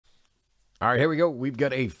All right, here we go. We've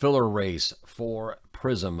got a filler race for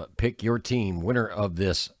Prizm. Pick your team. Winner of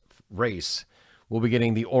this race will be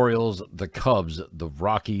getting the Orioles, the Cubs, the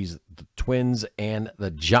Rockies, the Twins, and the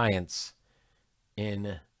Giants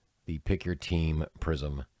in the Pick Your Team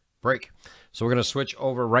Prizm break. So we're going to switch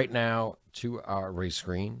over right now to our race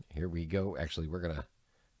screen. Here we go. Actually, we're going to,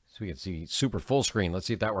 so we can see super full screen. Let's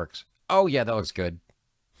see if that works. Oh, yeah, that looks good.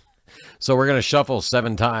 So we're going to shuffle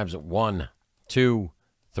 7 times. 1, 2,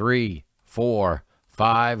 3, 4,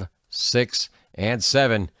 5, 6, and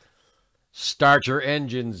 7. Start your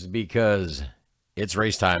engines because it's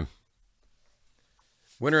race time.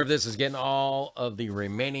 Winner of this is getting all of the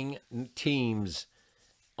remaining teams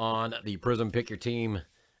on the Prizm Pick Your Team.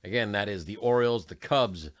 Again, that is the Orioles, the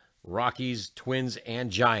Cubs, Rockies, Twins,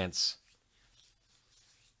 and Giants.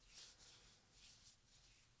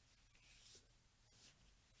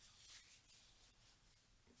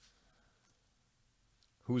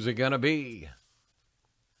 Who's it going to be?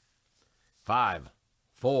 5,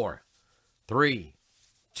 4, 3,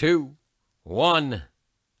 2, 1.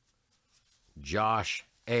 Josh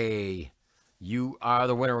A. You are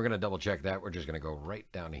the winner. We're going to double check that. We're just going to go right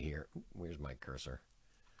down to here. Where's my cursor?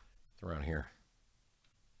 It's around here.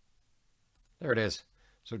 There it is.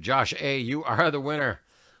 So Josh A., you are the winner.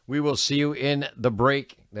 We will see you in the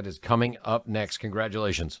break that is coming up next.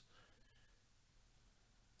 Congratulations.